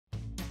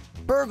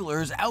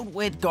Burglars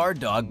outwit guard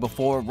dog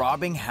before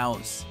robbing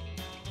house.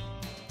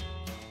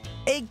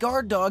 A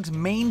guard dog's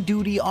main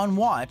duty on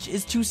watch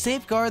is to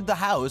safeguard the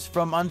house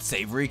from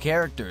unsavory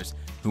characters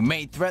who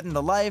may threaten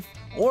the life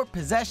or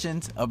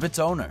possessions of its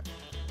owner.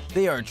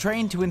 They are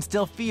trained to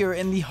instill fear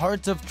in the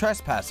hearts of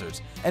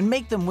trespassers and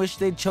make them wish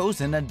they'd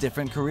chosen a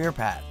different career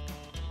path.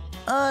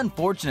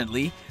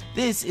 Unfortunately,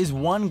 this is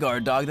one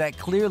guard dog that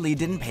clearly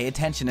didn't pay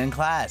attention in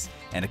class,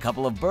 and a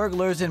couple of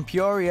burglars in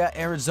Peoria,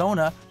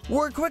 Arizona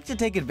were quick to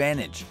take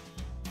advantage.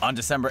 On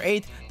December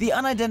 8th, the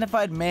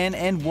unidentified man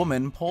and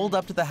woman pulled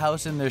up to the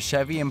house in their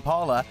Chevy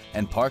Impala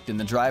and parked in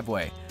the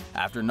driveway.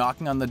 After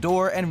knocking on the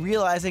door and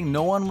realizing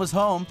no one was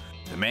home,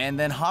 the man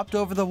then hopped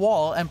over the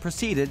wall and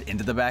proceeded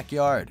into the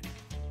backyard.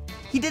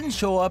 He didn't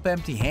show up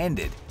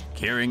empty-handed,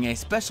 carrying a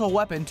special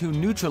weapon to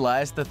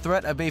neutralize the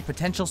threat of a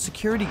potential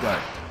security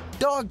guard: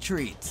 dog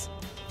treats.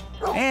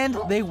 And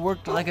they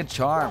worked like a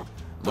charm.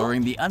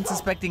 Luring the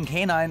unsuspecting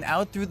canine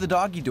out through the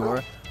doggy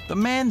door, the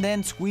man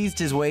then squeezed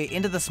his way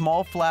into the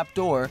small flap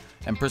door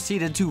and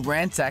proceeded to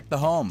ransack the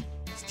home,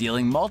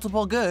 stealing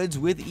multiple goods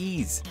with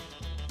ease.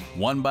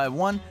 One by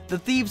one, the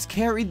thieves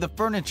carried the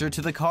furniture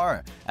to the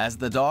car as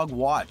the dog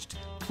watched,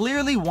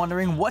 clearly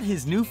wondering what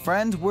his new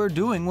friends were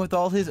doing with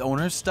all his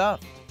owner's stuff.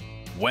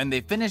 When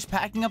they finished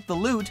packing up the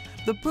loot,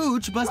 the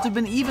pooch must have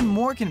been even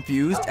more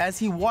confused as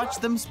he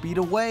watched them speed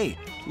away,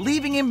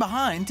 leaving him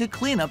behind to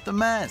clean up the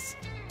mess.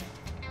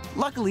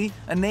 Luckily,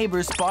 a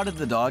neighbor spotted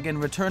the dog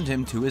and returned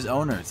him to his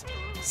owners.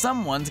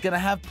 Someone's gonna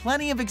have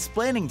plenty of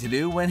explaining to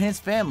do when his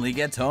family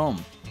gets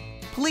home.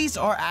 Police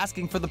are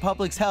asking for the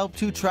public's help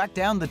to track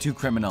down the two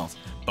criminals,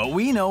 but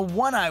we know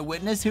one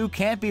eyewitness who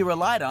can't be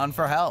relied on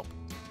for help.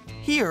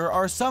 Here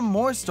are some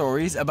more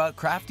stories about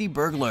crafty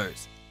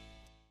burglars.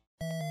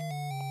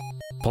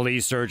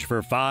 Police search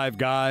for Five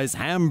Guys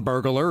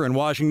hamburglar in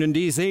Washington,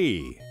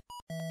 D.C.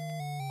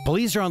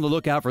 Police are on the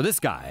lookout for this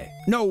guy.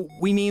 No,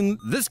 we mean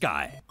this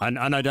guy. An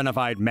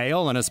unidentified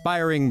male and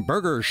aspiring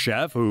burger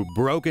chef who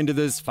broke into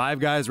this Five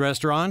Guys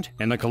restaurant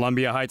in the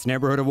Columbia Heights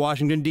neighborhood of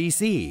Washington,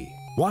 D.C.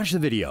 Watch the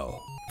video.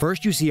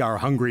 First, you see our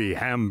hungry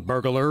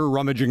hamburglar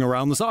rummaging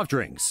around the soft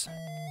drinks.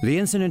 The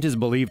incident is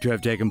believed to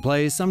have taken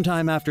place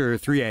sometime after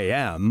 3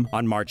 a.m.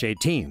 on March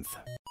 18th.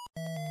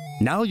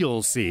 Now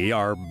you'll see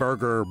our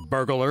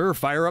burglar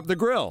fire up the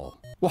grill.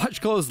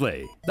 Watch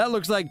closely. That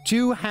looks like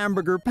 2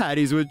 hamburger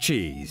patties with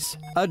cheese.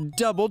 A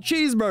double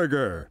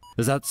cheeseburger.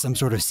 Is that some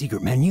sort of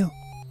secret menu?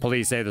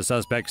 Police say the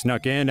suspect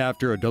snuck in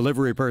after a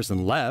delivery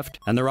person left,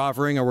 and they're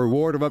offering a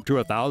reward of up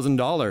to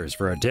 $1,000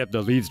 for a tip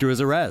that leads to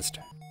his arrest.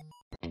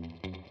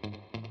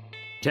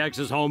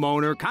 Texas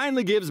homeowner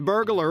kindly gives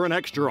burglar an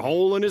extra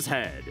hole in his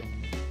head.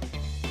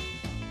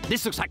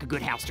 This looks like a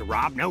good house to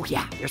rob, no?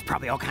 Yeah, there's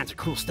probably all kinds of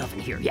cool stuff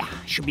in here. Yeah,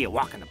 should be a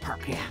walk in the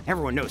park, yeah.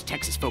 Everyone knows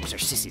Texas folks are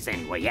sissies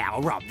anyway. Yeah,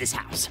 I'll rob this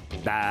house.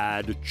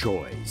 Bad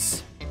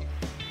choice.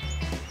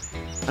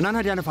 An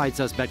unidentified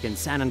suspect in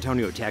San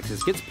Antonio,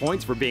 Texas gets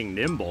points for being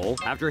nimble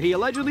after he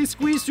allegedly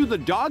squeezed through the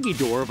doggy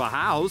door of a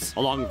house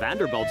along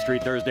Vanderbilt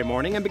Street Thursday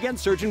morning and began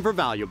searching for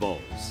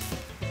valuables.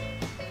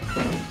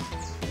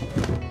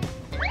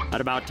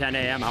 At about 10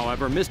 a.m.,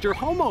 however, Mr.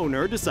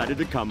 Homeowner decided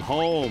to come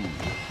home.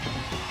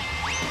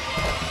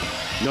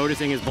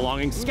 Noticing his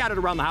belongings scattered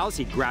around the house,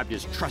 he grabbed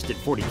his trusted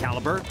 .40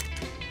 caliber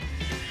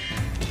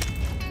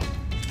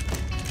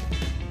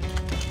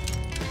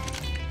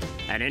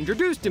and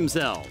introduced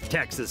himself,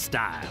 Texas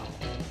style.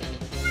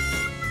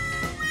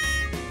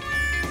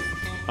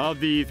 Of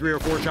the 3 or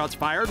 4 shots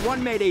fired,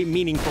 one made a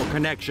meaningful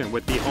connection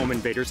with the home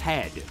invader's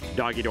head.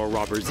 Doggy door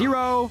robber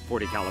 0,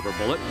 .40 caliber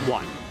bullet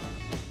 1.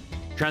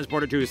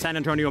 Transported to San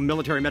Antonio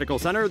Military Medical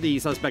Center, the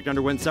suspect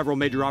underwent several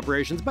major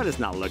operations, but it's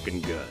not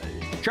looking good.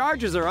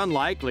 Charges are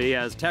unlikely,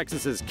 as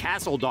Texas's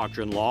castle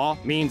doctrine law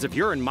means if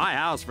you're in my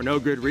house for no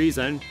good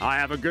reason, I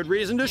have a good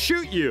reason to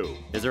shoot you.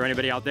 Is there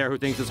anybody out there who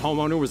thinks this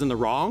homeowner was in the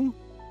wrong?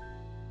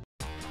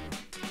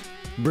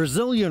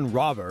 Brazilian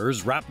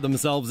robbers wrap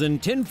themselves in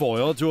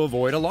tinfoil to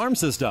avoid alarm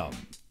system.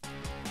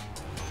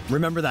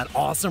 Remember that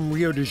awesome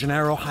Rio de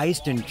Janeiro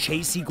heist and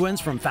chase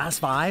sequence from Fast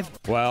 5?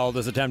 Well,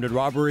 this attempted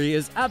robbery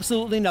is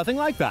absolutely nothing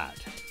like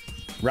that.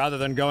 Rather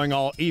than going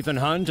all Ethan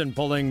Hunt and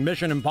pulling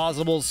Mission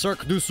Impossible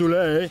Cirque du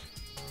Soleil,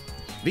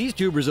 these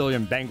 2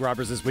 Brazilian bank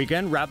robbers this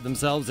weekend wrapped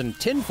themselves in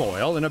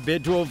tinfoil in a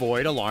bid to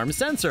avoid alarm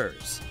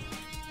sensors.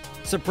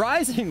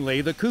 Surprisingly,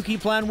 the kooky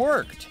plan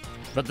worked,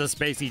 but the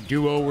spacey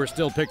duo were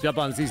still picked up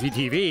on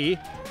CCTV.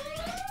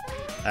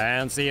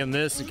 And seeing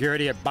this,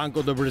 security at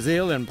Banco do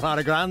Brasil in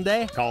Praia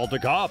Grande called the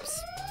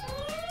cops.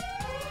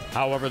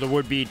 However, the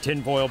would-be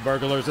tinfoil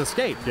burglars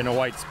escaped in a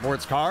white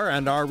sports car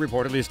and are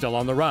reportedly still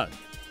on the run.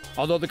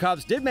 Although the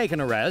cops did make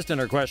an arrest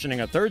and are questioning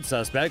a 3rd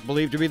suspect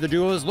believed to be the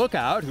duo's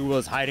lookout who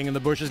was hiding in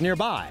the bushes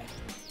nearby.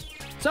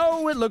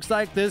 So it looks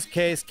like this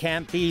case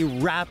can't be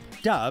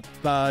wrapped up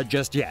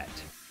just yet.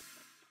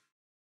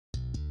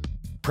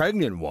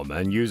 Pregnant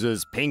woman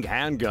uses pink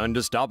handgun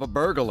to stop a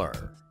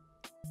burglar.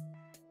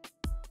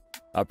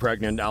 A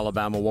pregnant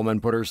Alabama woman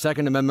put her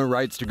Second Amendment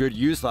rights to good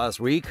use last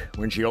week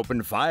when she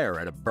opened fire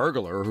at a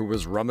burglar who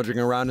was rummaging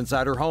around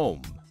inside her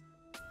home.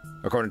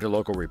 According to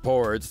local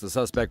reports, the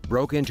suspect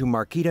broke into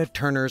Marquita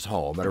Turner's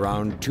home at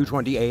around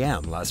 2:20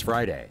 a.m. last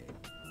Friday.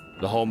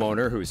 The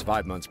homeowner, who's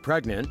 5 months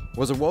pregnant,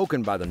 was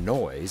awoken by the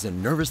noise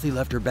and nervously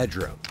left her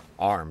bedroom,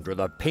 armed with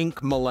a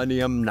pink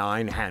Millennium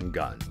 9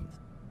 handgun.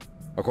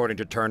 According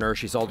to Turner,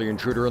 she saw the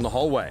intruder in the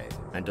hallway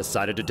and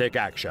decided to take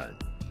action.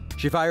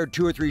 She fired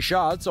 2 or 3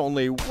 shots,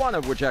 only one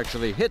of which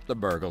actually hit the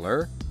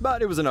burglar,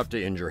 but it was enough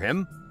to injure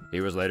him. He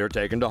was later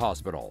taken to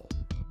hospital.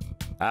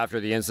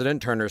 After the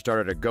incident, Turner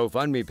started a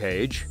GoFundMe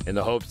page in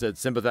the hopes that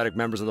sympathetic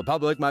members of the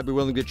public might be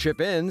willing to chip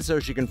in so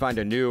she can find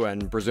a new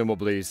and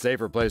presumably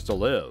safer place to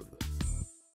live.